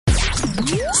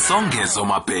Songezo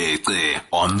Mapete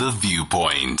on The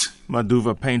Viewpoint.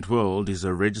 Maduwa Paint World is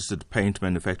a registered paint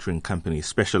manufacturing company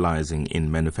specialising in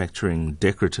manufacturing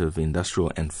decorative,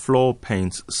 industrial and floor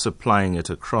paints, supplying it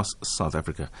across South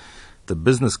Africa. The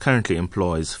business currently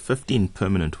employs 15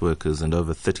 permanent workers and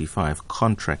over 35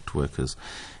 contract workers.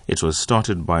 It was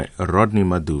started by Rodney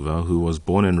Maduwa, who was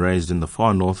born and raised in the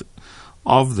far north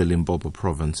of the Limpopo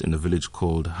province in a village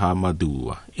called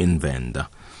Ha-Maduwa in Venda.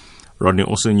 Rodney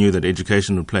also knew that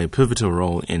education would play a pivotal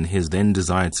role in his then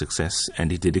desired success,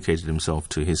 and he dedicated himself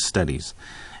to his studies.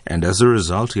 And as a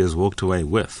result, he has walked away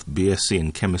with BSc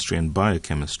in Chemistry and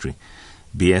Biochemistry,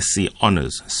 BSc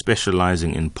Honours,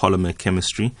 specialising in Polymer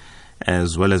Chemistry,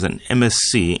 as well as an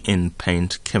MSc in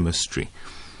Paint Chemistry.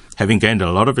 Having gained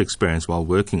a lot of experience while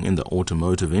working in the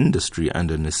automotive industry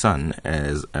under Nissan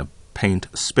as a paint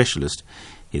specialist,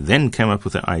 he then came up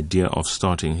with the idea of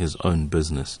starting his own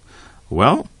business.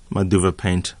 Well, Maduwa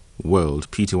Paint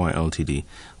World, PTY Ltd,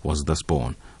 was thus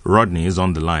born. Rodney is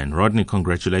on the line. Rodney,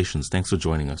 congratulations. Thanks for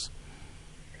joining us.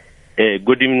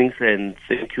 Good evening, and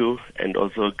thank you, and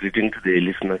also greeting to the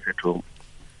listeners at home.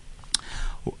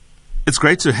 It's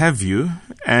great to have you,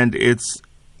 and it's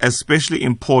especially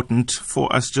important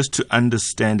for us just to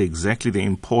understand exactly the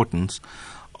importance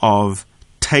of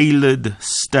tailored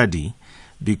study,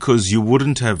 because you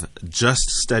wouldn't have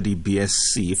just studied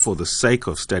BSc for the sake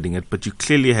of studying it, but you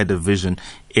clearly had a vision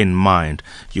in mind.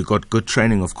 You got good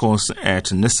training, of course, at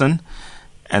Nissan,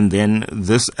 and then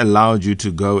this allowed you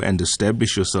to go and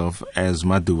establish yourself as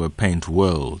Maduwa Paint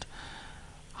World.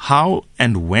 How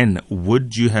and when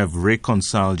would you have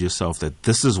reconciled yourself that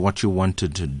this is what you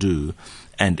wanted to do,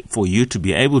 and for you to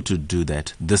be able to do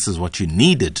that, this is what you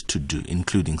needed to do,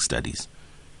 including studies?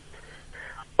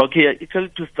 Okay, actually,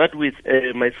 to start with,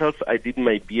 myself, I did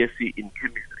my BSc in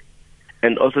chemistry.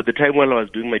 And also the time while I was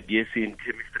doing my BSc in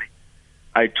chemistry,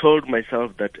 I told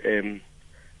myself that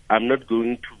I'm not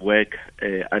going to work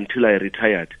until I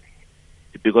retired.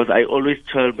 Because I always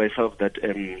tell myself that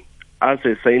as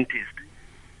a scientist,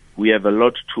 we have a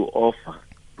lot to offer.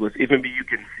 Because even you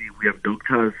can see, we have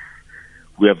doctors,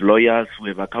 we have lawyers, we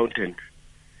have accountants.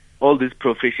 All these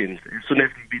professions, as soon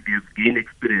as maybe they have gained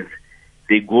experience,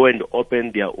 they go and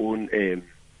open their own. Law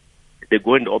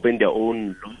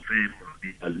firm,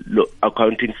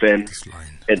 accounting firm,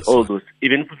 and all those.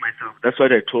 Even for myself, that's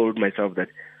what I told myself, that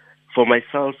for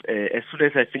myself, as soon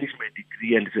as I finish my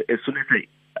degree and as soon as I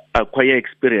acquire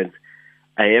experience,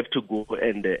 I have to go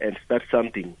and start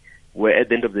something where at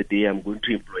the end of the day I'm going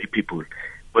to employ people.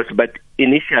 But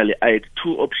initially I had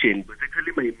two options. But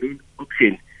actually my main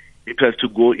option, it was to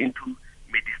go into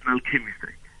medicinal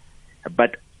chemistry.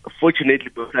 But fortunately,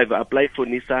 because I've applied for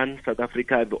Nissan South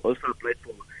Africa, I've also applied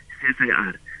for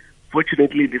CSIR.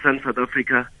 Fortunately, Nissan South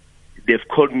Africa, they've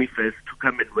called me first to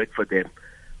come and work for them.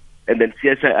 And then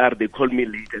CSIR, they called me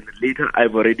late. And later,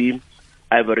 I've already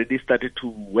started to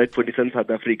work for Nissan South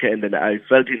Africa. And then I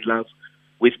fell in love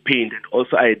with paint. And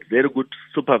also, I had very good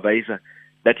supervisor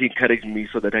that encouraged me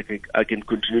so that I can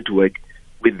continue to work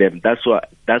with them. That's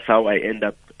how I end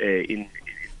up in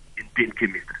paint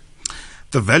chemistry.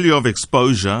 The value of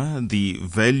exposure, the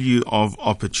value of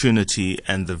opportunity,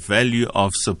 and the value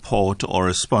of support or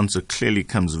a sponsor clearly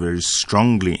comes very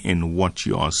strongly in what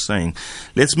you are saying.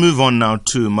 Let's move on now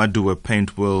to Maduwa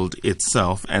Paint World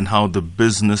itself and how the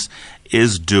business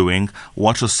is doing.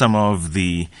 What are some of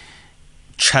the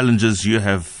challenges you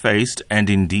have faced and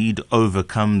indeed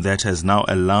overcome that has now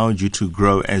allowed you to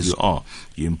grow as you are?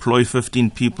 You employ 15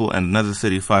 people and another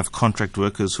 35 contract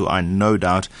workers who I no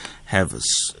doubt have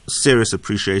serious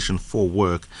appreciation for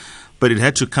work, but it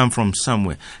had to come from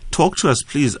somewhere. Talk to us,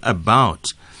 please,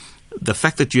 about the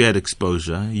fact that you had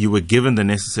exposure, you were given the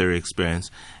necessary experience,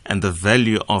 and the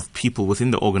value of people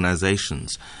within the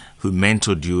organizations who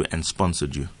mentored you and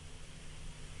sponsored you.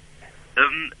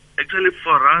 Actually,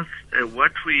 for us,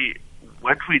 what we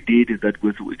did is that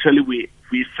we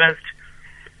first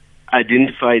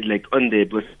identified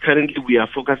because currently we are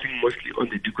focusing mostly on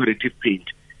the decorative paint.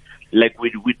 Like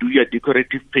we do your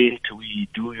decorative paint, we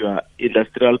do your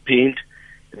industrial paint,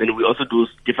 and then we also do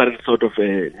different sort of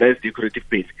nice decorative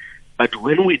paint. But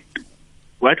what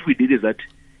we did is that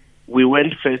we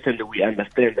went first and we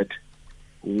understand that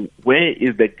where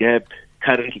is the gap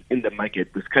currently in the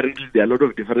market, because currently there are a lot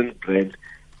of different brands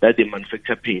that they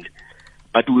manufacture paint.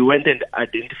 But we went and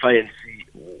identify and see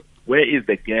where is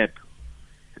the gap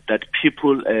that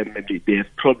people maybe they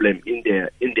have problem in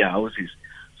their houses,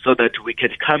 so that we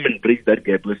can come and bridge that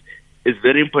gap. Because it's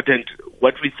very important.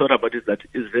 What we thought about is that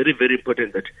it's very, very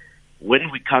important that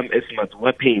when we come as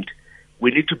Maduwa Paint,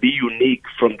 we need to be unique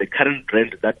from the current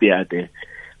brand that they are there.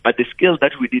 But the skill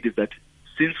that we did is that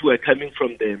since we are coming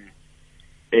from the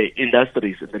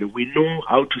industries, and then we know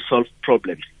how to solve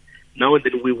problems. Now and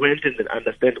then we went and then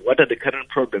understand what are the current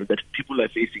problems that people are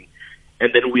facing.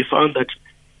 And then we found that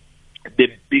the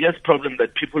biggest problem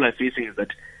that people are facing is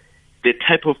that the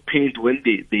type of paint when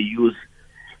they use,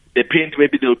 the paint,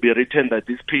 maybe they'll be written that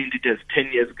this paint, it has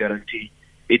 10 years guarantee,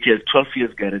 it has 12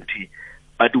 years guarantee.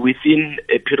 But within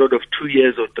a period of 2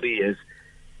 years or 3 years,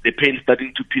 the paint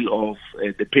starting to peel off,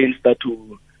 the paint start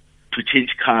to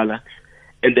change color.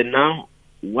 And then now,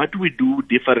 what we do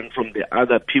different from the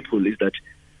other people is that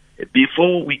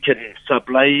before we can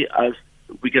supply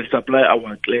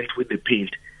our client with the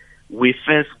paint, we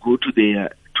first go to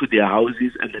their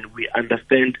houses, and then we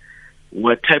understand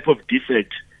what type of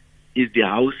defect is their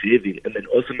house having, and then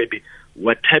also maybe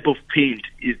what type of paint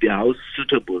is their house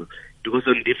suitable, because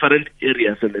on different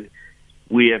areas, and then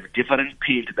we have different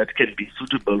paint that can be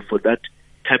suitable for that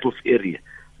type of area.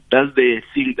 That's the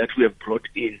thing that we have brought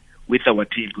in with our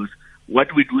team, because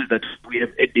what we do is that we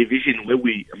have a division where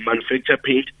we manufacture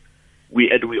paint,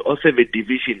 and we also have a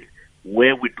division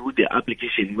where we do the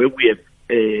application, where we have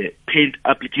paint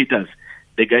applicators,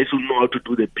 the guys who know how to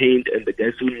do the paint and the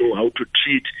guys who know how to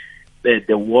treat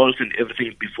the walls and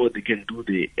everything before they can do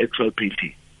the actual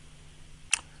painting.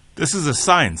 This is a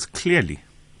science, clearly.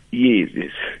 Yes.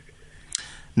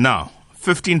 Now,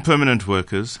 15 permanent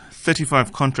workers,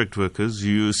 35 contract workers.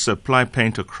 You supply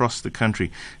paint across the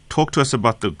country. Talk to us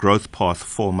about the growth path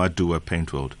for Maduwa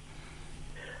Paint World.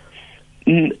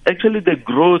 Actually, the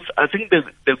growth, I think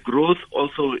the growth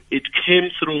also, it came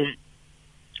through,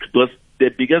 it was the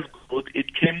biggest growth, it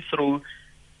came through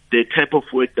the type of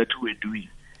work that we were doing.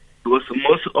 Because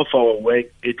most of our work,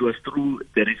 it was through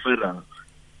the referral.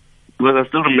 Because I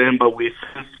still remember we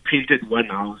first painted one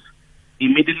house.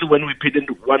 Immediately when we painted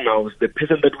one house, the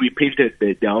person that we painted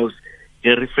the house, he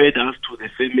referred us to the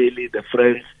family, the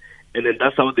friends, and then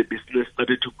that's how the business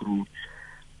started to grow.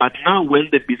 But now when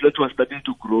the business was starting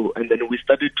to grow, and then we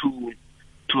started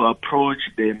to approach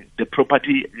the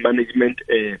property management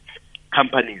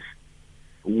companies,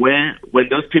 where when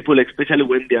those people, especially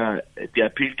when they are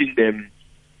painting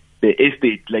the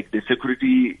estate, like the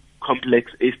security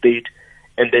complex estate,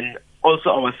 and then also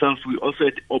ourselves, we also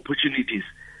had opportunities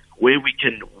where we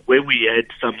had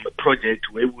some project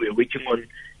where we were working on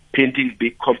painting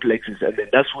big complexes, and then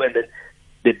that's when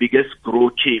the biggest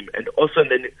growth came. And also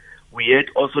then we had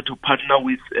also to partner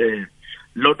with a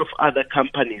lot of other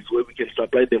companies where we can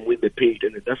supply them with the paint,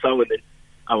 and that's how then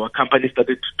our company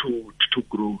started to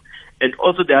grow. And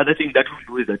also the other thing that we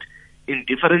do is that in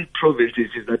different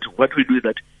provinces is that what we do is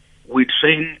that we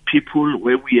train people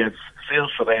where we have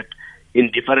sales rep in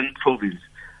different provinces.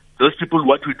 Those people,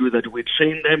 what we do is that we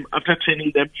train them. After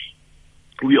training them,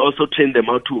 we also train them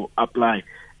how to apply.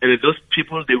 And those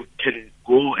people, they can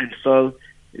go and sell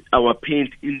our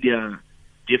paint in their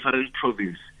different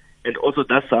provinces. And also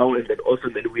that's how, and then also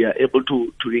then we are able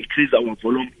to increase our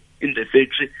volume in the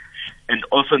factory. And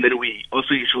also then we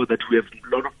also ensure that we have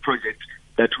a lot of projects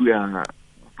that we are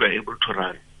able to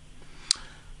run.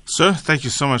 Sir, thank you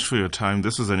so much for your time.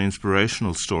 This is an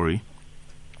inspirational story.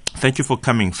 Thank you for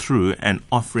coming through and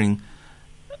offering,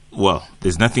 well,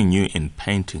 there's nothing new in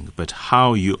painting, but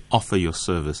how you offer your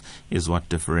service is what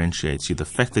differentiates you. The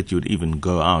fact that you would even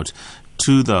go out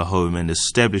to the home and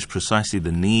establish precisely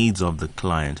the needs of the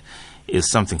client is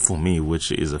something for me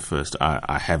which is a first.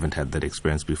 I haven't had that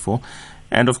experience before.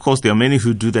 And of course, there are many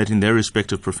who do that in their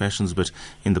respective professions, but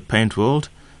in the paint world,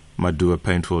 Maduwa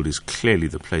Paint World is clearly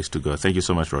the place to go. Thank you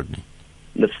so much, Rodney.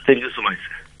 Thank you so much.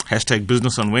 Hashtag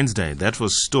Business on Wednesday. That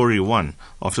was story one.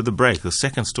 After the break, the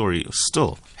second story,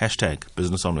 still hashtag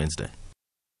Business on Wednesday.